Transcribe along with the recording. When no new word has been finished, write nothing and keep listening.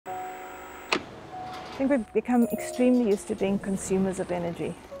think we've become extremely used to being consumers of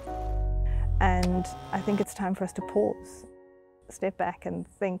energy. And I think it's time for us to pause, step back and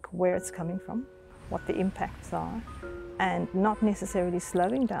think where it's coming from, what the impacts are, and not necessarily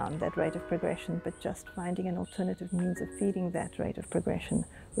slowing down that rate of progression, but just finding an alternative means of feeding that rate of progression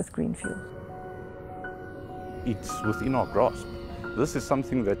with green fuels. It's within our grasp. This is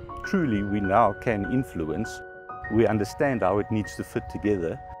something that truly we now can influence. We understand how it needs to fit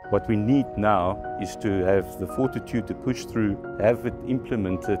together. What we need now is to have the fortitude to push through, have it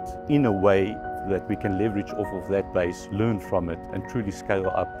implemented in a way that we can leverage off of that base, learn from it, and truly scale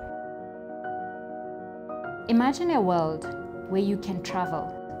up. Imagine a world where you can travel,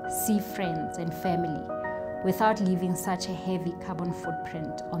 see friends and family without leaving such a heavy carbon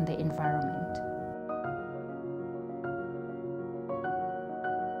footprint on the environment.